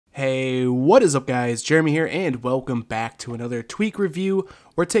Hey, what is up guys? Jeremy here and welcome back to another tweak review.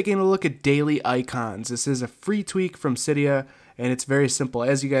 We're taking a look at DailyIcons. This is a free tweak from Cydia and it's very simple.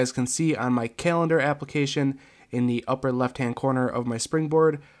 As you guys can see on my calendar application in the upper left hand corner of my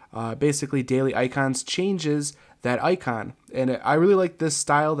springboard, basically DailyIcons changes that icon. And I really like this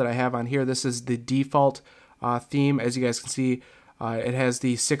style that I have on here. This is the default theme. As you guys can see, it has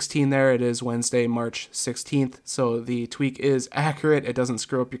the 16 there. It is Wednesday, March 16th. So the tweak is accurate. It doesn't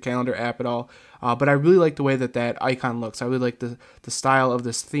screw up your calendar app at all. But I really like the way that that icon looks. I really like the style of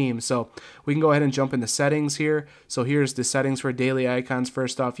this theme. So we can go ahead and jump into settings here. So here's the settings for DailyIcons.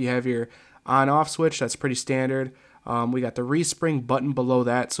 First off, you have your on-off switch. That's pretty standard. We got the respring button below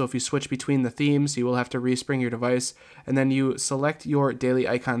that, so if you switch between the themes, you will have to respring your device, and then you select your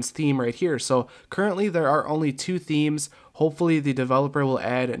DailyIcons theme right here. So currently there are only 2 themes. Hopefully the developer will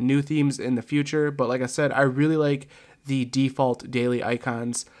add new themes in the future, but like I said, I really like the default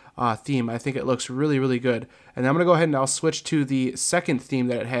DailyIcons theme. I think it looks really good. And I'm going to go ahead and I'll switch to the second theme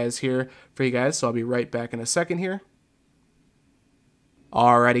that it has here for you guys, so I'll be right back in a second here.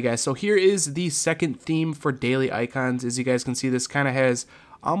 Alrighty guys, so here is the second theme for DailyIcons. As you guys can see, this kind of has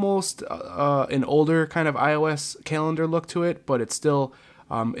almost an older kind of iOS calendar look to it, but it's still,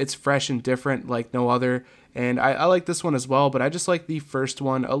 it's fresh and different like no other. And I like this one as well, but I just like the first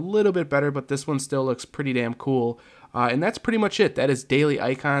one a little bit better, but this one still looks pretty damn cool. And that's pretty much it. That is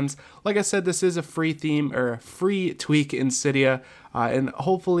DailyIcons. Like I said, this is a free theme or a free tweak in Cydia, and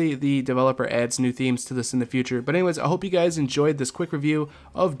hopefully the developer adds new themes to this in the future. But anyways, I hope you guys enjoyed this quick review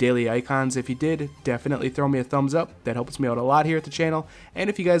of DailyIcons. If you did, definitely throw me a thumbs up. That helps me out a lot here at the channel. And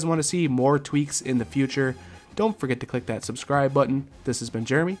if you guys want to see more tweaks in the future, don't forget to click that subscribe button. This has been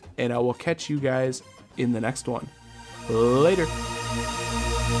Jeremy, and I will catch you guys in the next one. Later.